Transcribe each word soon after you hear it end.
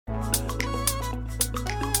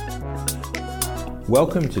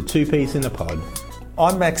Welcome to Two Peas in a Pod.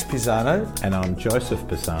 I'm Max Pisano. And I'm Joseph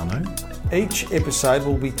Pisano. Each episode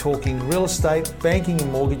we'll be talking real estate, banking and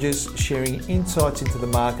mortgages, sharing insights into the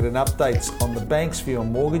market and updates on the bank's view on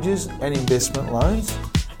mortgages and investment loans.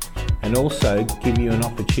 And also give you an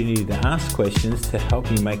opportunity to ask questions to help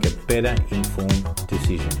you make a better informed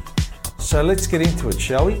decision. So let's get into it,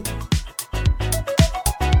 shall we?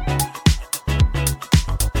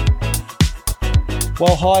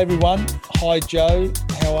 Well, hi everyone. Hi Joe,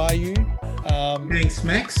 how are you? Thanks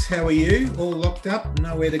Max, how are you? All locked up,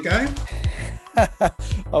 nowhere to go?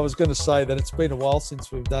 I was going to say that it's been a while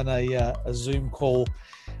since we've done a Zoom call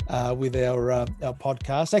with our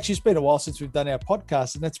podcast. Actually, it's been a while since we've done our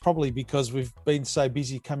podcast, and that's probably because we've been so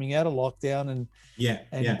busy coming out of lockdown and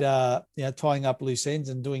tying up loose ends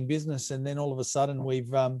and doing business. And then all of a sudden we've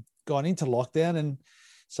gone into lockdown, and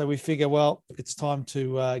so we figure, well, it's time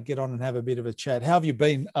to get on and have a bit of a chat. How have you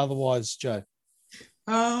been otherwise, Joe?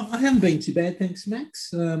 I haven't been too bad, thanks,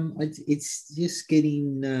 Max. It's just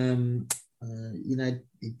getting,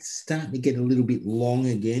 it's starting to get a little bit long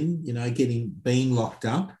again, being locked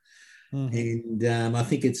up. Mm-hmm. And I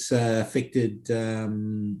think it's affected,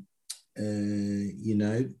 the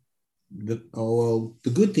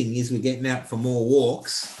good thing is we're getting out for more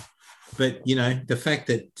walks, but, the fact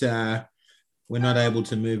that we're not able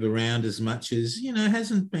to move around as much as,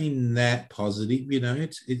 hasn't been that positive.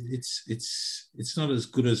 It's not as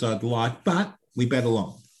good as I'd like, but we battle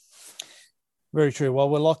on. Very true. Well,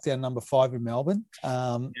 we're lockdown number 5 in Melbourne.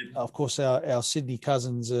 Of course, our Sydney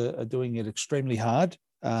cousins are doing it extremely hard.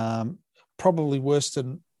 Probably worse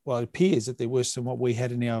than, well, it appears that they're worse than what we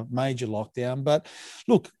had in our major lockdown. But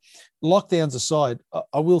look, lockdowns aside,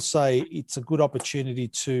 I will say it's a good opportunity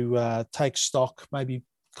to take stock, maybe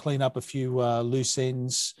clean up a few loose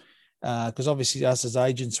ends, because obviously us as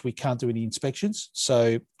agents, we can't do any inspections.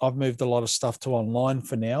 So I've moved a lot of stuff to online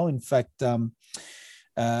for now. In fact, I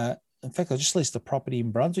just leased a property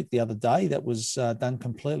in Brunswick the other day that was done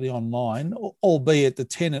completely online, albeit the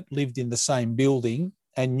tenant lived in the same building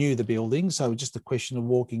and knew the building. So just a question of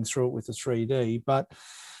walking through it with the 3D. But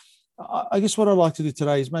I guess what I'd like to do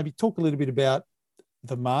today is maybe talk a little bit about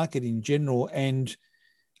the market in general and,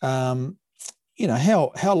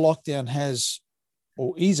 how lockdown has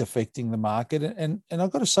or is affecting the market. And I've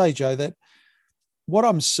got to say, Joe, that what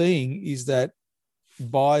I'm seeing is that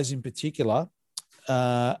buyers in particular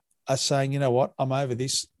are saying, you know what, I'm over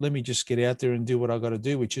this. Let me just get out there and do what I've got to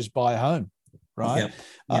do, which is buy a home, right?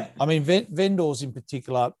 Yeah. Vendors in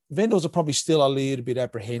particular, vendors are probably still a little bit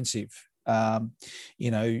apprehensive. The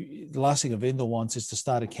last thing a vendor wants is to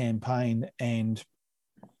start a campaign and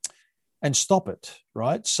stop it,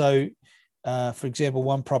 right? So, for example,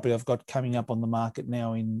 one property I've got coming up on the market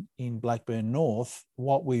now in Blackburn North,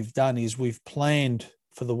 what we've done is we've planned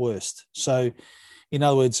for the worst. So, in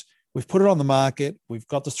other words, we've put it on the market, we've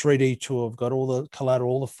got the 3D tour, we've got all the collateral,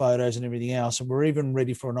 all the photos and everything else, and we're even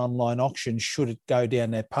ready for an online auction should it go down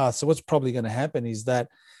that path. So what's probably going to happen is that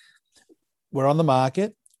we're on the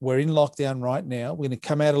market, we're in lockdown right now, we're going to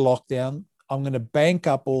come out of lockdown, I'm going to bank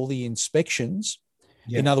up all the inspections.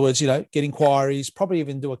 Yeah. In other words, get inquiries, probably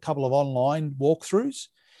even do a couple of online walkthroughs,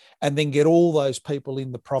 and then get all those people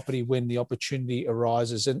in the property when the opportunity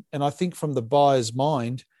arises. And I think from the buyer's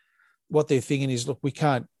mind, what they're thinking is, look, we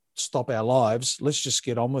can't stop our lives. Let's just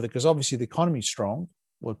get on with it, because obviously the economy's strong.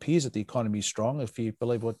 Well, it appears that the economy is strong, if you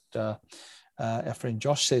believe what our friend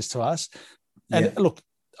Josh says to us. And look,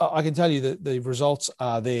 I can tell you that the results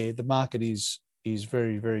are there. The market is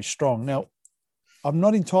very, very strong. Now, I'm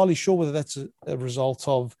not entirely sure whether that's a result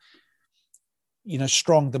of,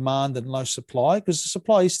 strong demand and low supply, because the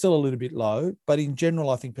supply is still a little bit low. But in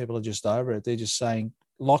general, I think people are just over it. They're just saying,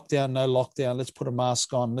 lockdown, no lockdown, let's put a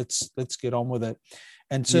mask on, let's get on with it.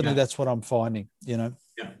 And certainly that's what I'm finding,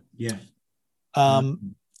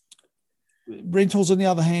 Rentals, on the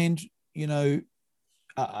other hand,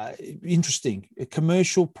 interesting.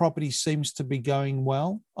 Commercial property seems to be going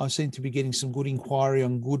well. I seem to be getting some good inquiry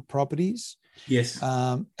on good properties. Yes.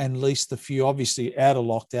 And leased a few, obviously out of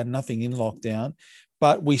lockdown, nothing in lockdown,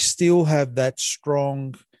 but we still have that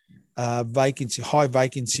strong high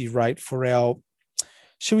vacancy rate for our,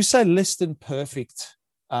 shall we say, less than perfect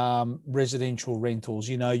residential rentals.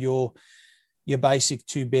 Your basic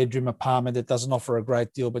 2-bedroom apartment that doesn't offer a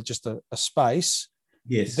great deal, but just a space.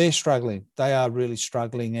 Yes. They're struggling. They are really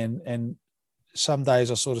struggling. And some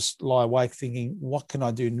days I sort of lie awake thinking, what can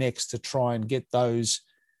I do next to try and get those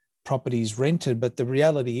properties rented? But the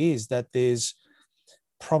reality is that there's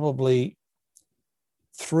probably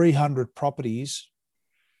 300 properties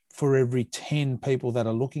for every 10 people that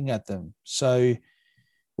are looking at them. So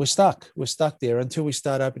we're stuck. We're stuck there until we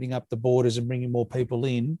start opening up the borders and bringing more people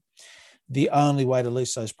in. The only way to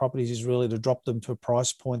lease those properties is really to drop them to a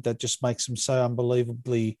price point that just makes them so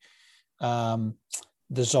unbelievably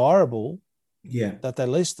desirable that they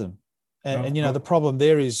lease them. And the problem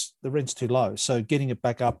there is the rent's too low. So getting it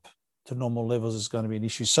back up to normal levels is going to be an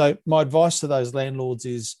issue. So my advice to those landlords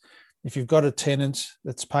is, if you've got a tenant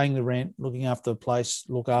that's paying the rent, looking after the place,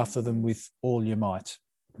 look after them with all you might.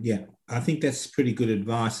 Yeah, I think that's pretty good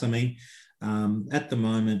advice. I mean, at the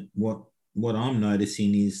moment, what I'm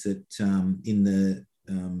noticing is that in the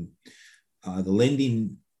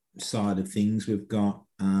lending side of things, we've got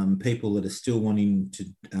people that are still wanting to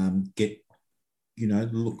get,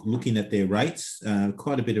 looking at their rates.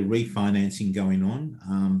 Quite a bit of refinancing going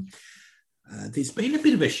on. There's been a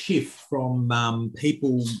bit of a shift from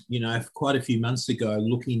people, quite a few months ago,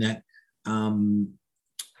 looking at,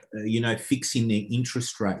 fixing their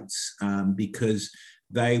interest rates because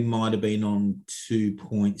they might have been on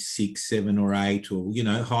 2.67 or 8 or,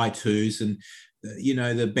 high twos. And,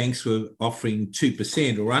 the banks were offering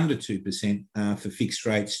 2% or under 2% for fixed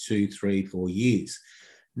rates 2, 3, 4 years.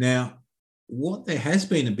 Now, what there has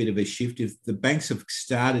been a bit of a shift, if the banks have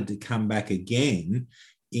started to come back again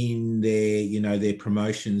in their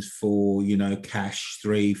promotions for, cash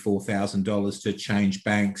 $3,000-$4,000 to change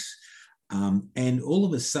banks. And all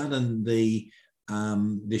of a sudden the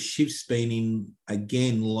shift's been in,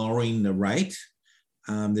 again, lowering the rate.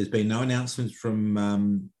 There's been no announcements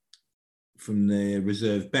from the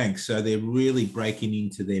Reserve Bank. So they're really breaking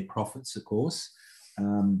into their profits, of course.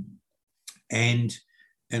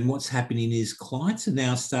 And what's happening is clients are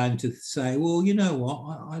now starting to say, well, you know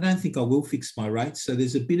what, I don't think I will fix my rates. So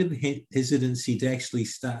there's a bit of hesitancy to actually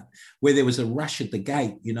start, where there was a rush at the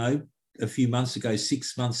gate, a few months ago,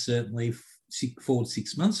 6 months, certainly 4 to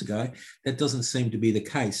 6 months ago. That doesn't seem to be the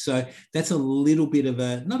case. So that's a little bit of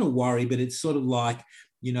not a worry, but it's sort of like,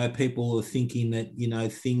 people are thinking that,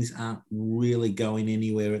 things aren't really going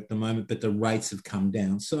anywhere at the moment, but the rates have come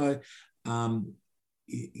down. So,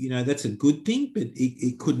 that's a good thing, but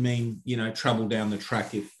it could mean, trouble down the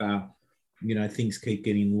track if, things keep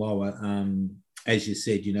getting lower. As you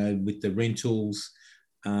said, with the rentals,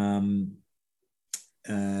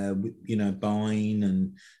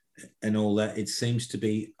 buying and all that, it seems to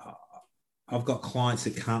be, I've got clients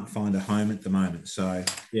that can't find a home at the moment. So,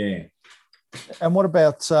 yeah. And what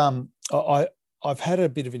about, I've had a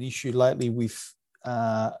bit of an issue lately with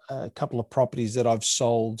a couple of properties that I've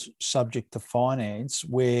sold subject to finance,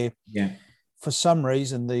 where for some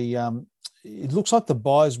reason it looks like the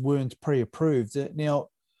buyers weren't pre-approved. Now,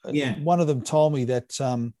 one of them told me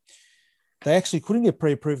that they actually couldn't get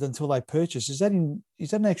pre-approved until they purchased. Is that an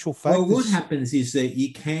actual fact? Well, what happens is that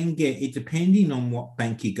you can get it depending on what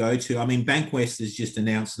bank you go to. I mean, Bankwest has just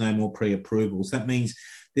announced no more pre-approvals. That means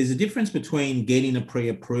there's a difference between getting a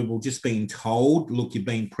pre-approval, just being told, look, you've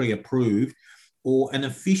been pre-approved, or an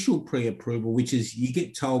official pre-approval, which is you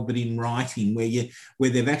get told, but in writing, where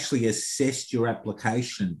they've actually assessed your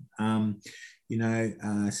application. Some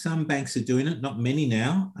banks are doing it, not many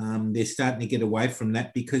now. They're starting to get away from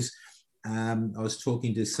that because I was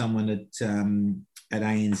talking to someone at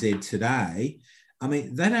ANZ today. I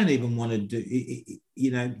mean, they don't even want to do,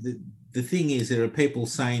 the thing is, there are people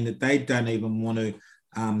saying that they don't even want to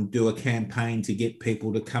do a campaign to get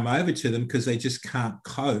people to come over to them because they just can't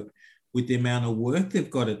cope with the amount of work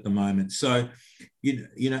they've got at the moment. So,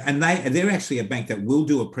 and they're actually a bank that will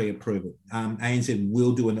do a pre-approval. ANZ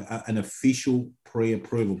will do an official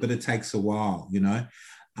pre-approval, but it takes a while,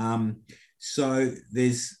 So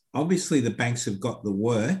there's obviously the banks have got the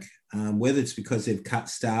work, whether it's because they've cut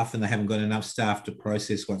staff and they haven't got enough staff to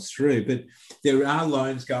process what's through, but there are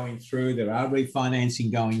loans going through, there are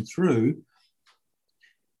refinancing going through.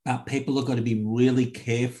 People have got to be really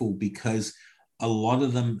careful because a lot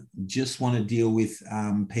of them just want to deal with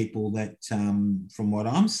people that, from what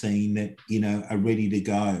I'm seeing, that, are ready to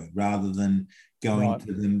go rather than going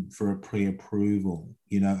to them for a pre-approval,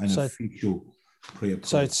 official pre-approval.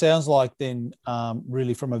 So it sounds like then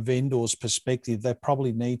really from a vendor's perspective, they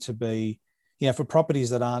probably need to be, for properties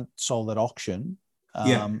that aren't sold at auction,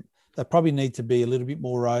 they probably need to be a little bit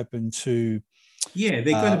more open to they've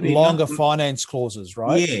got to be longer finance clauses,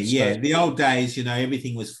 right? The old days,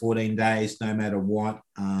 everything was 14 days, no matter what.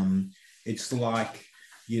 It's like,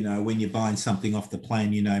 when you're buying something off the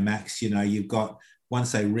plane, Max, you've got,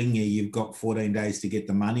 once they ring you, you've got 14 days to get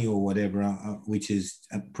the money or whatever, which is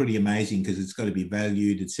pretty amazing because it's got to be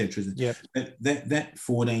valued, etc. But that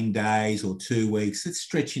 14 days or 2 weeks, it's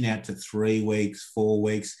stretching out to 3 weeks, 4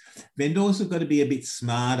 weeks. Vendors have got to be a bit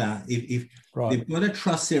smarter. If they've got to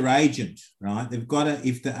trust their agent, right? They've got to,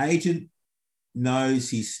 if the agent knows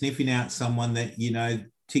he's sniffing out someone that,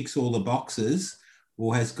 ticks all the boxes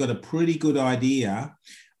or has got a pretty good idea,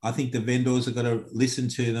 I think the vendors are going to listen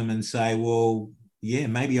to them and say, well, yeah,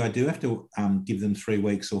 maybe I do have to give them 3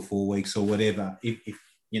 weeks or 4 weeks or whatever. If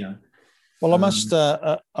Well, I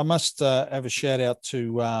must have a shout out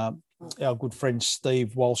to our good friend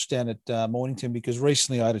Steve Walsh down at Mornington, because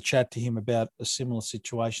recently I had a chat to him about a similar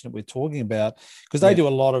situation that we're talking about, because they do a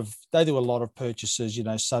lot of purchases,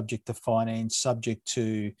 subject to finance, subject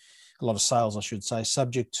to a lot of sales, I should say,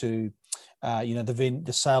 subject to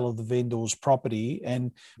the sale of the vendor's property.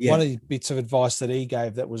 And one of the bits of advice that he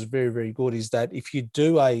gave that was very, very good is that if you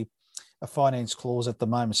do a finance clause at the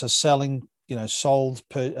moment, so selling, sold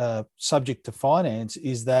subject to finance,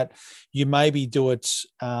 is that you maybe do it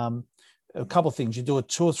a couple of things. You do it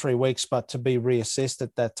 2 or 3 weeks, but to be reassessed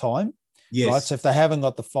at that time. Yes. Right. So if they haven't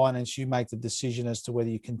got the finance, you make the decision as to whether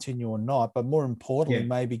you continue or not. But more importantly,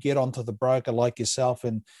 maybe get onto the broker like yourself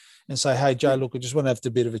and say, hey, Joe, look, I just want to have a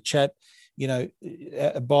bit of a chat.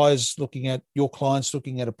 Buyers looking at, your clients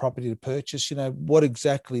looking at a property to purchase, what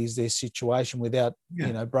exactly is their situation without,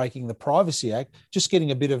 breaking the Privacy Act, just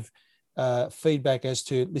getting a bit of feedback as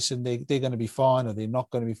to, listen, they're going to be fine or they're not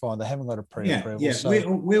going to be fine. They haven't got a pre-approval. Yeah. So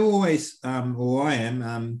we're always, or I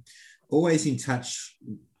am always in touch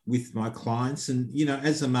with my clients. And,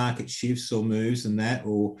 as the market shifts or moves and that,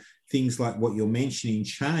 or things like what you're mentioning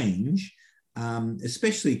change,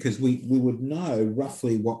 especially because we would know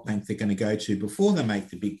roughly what bank they're going to go to before they make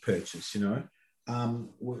the big purchase,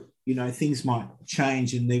 things might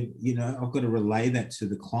change and I've got to relay that to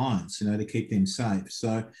the clients, to keep them safe.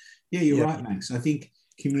 So, yeah, you're right, Max. I think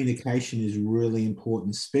communication is really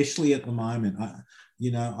important, especially at the moment.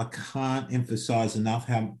 I can't emphasize enough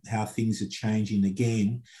how things are changing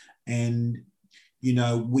again. And,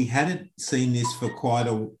 we hadn't seen this for quite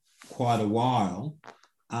a while.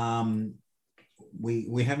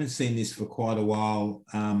 We haven't seen this for quite a while,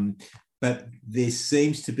 but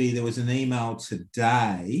there was an email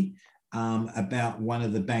today about one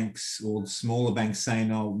of the banks or the smaller banks saying,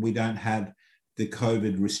 oh, we don't have the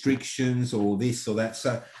COVID restrictions or this or that.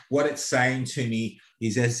 So what it's saying to me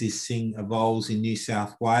is, as this thing evolves in New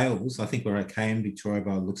South Wales, I think we're okay in Victoria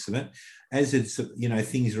by the looks of it, as it's,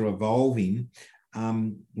 things are evolving,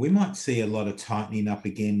 we might see a lot of tightening up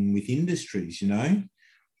again with industries,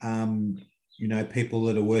 people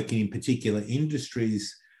that are working in particular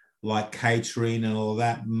industries like catering and all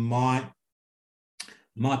that might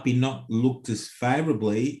be not looked as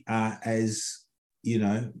favourably as,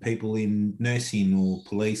 people in nursing or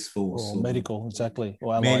police force. Or medical, exactly,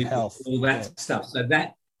 or allied health. All that stuff. So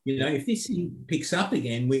that, if this thing picks up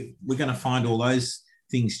again, we're going to find all those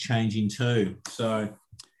things changing too. So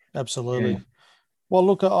absolutely. Yeah. Well,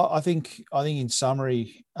 look, I think in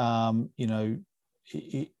summary,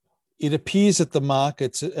 it appears that the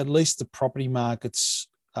markets, at least the property markets,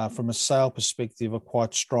 from a sale perspective, are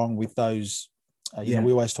quite strong with those. We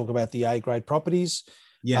always talk about the A-grade properties.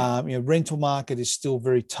 Yeah. Rental market is still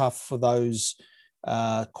very tough for those,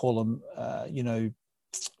 call them,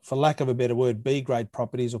 for lack of a better word, B-grade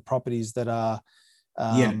properties or properties that are,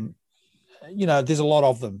 there's a lot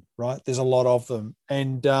of them, right? There's a lot of them.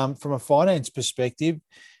 And from a finance perspective,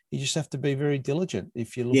 you just have to be very diligent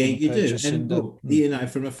if you're looking to purchase. And look,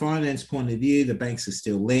 from a finance point of view, the banks are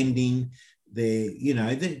still lending. They're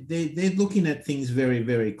looking at things very,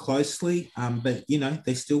 very closely, but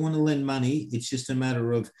they still want to lend money. It's just a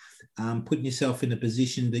matter of putting yourself in a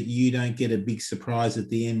position that you don't get a big surprise at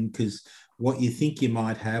the end, because what you think you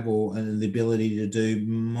might have or the ability to do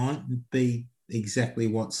might be exactly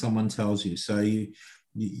what someone tells you. So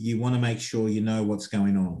you want to make sure you know what's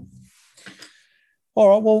going on. All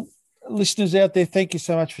right. Well, listeners out there, thank you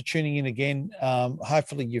so much for tuning in again.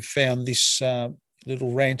 Hopefully you've found this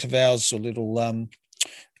little rant of ours or little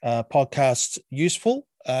podcast useful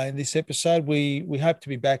in this episode. We hope to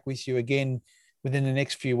be back with you again within the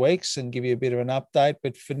next few weeks and give you a bit of an update.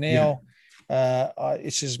 But for now,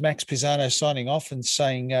 this is Max Pisano signing off and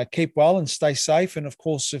saying keep well and stay safe. And of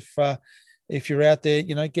course, if you're out there,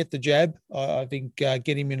 get the jab. I think get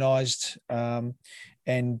immunised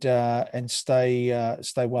and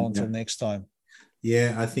stay well until next time.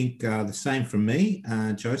 Yeah, I think the same from me,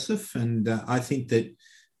 Joseph. And I think that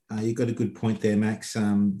you've got a good point there, Max.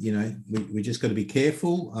 We just got to be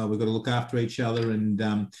careful. We've got to look after each other.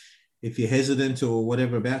 And if you're hesitant or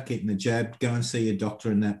whatever about getting the jab, go and see your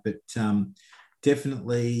doctor and that. But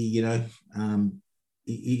definitely,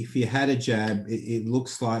 if you had a jab, it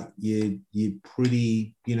looks like you're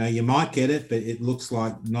pretty, you might get it, but it looks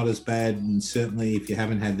like not as bad. And certainly if you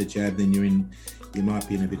haven't had the jab, then you might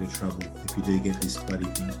be in a bit of trouble if you do get this bloody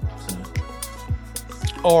thing. So.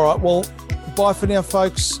 All right. Well, Bye for now,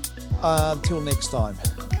 folks. Until next time,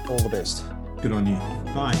 all the best. Good on you.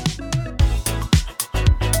 Bye.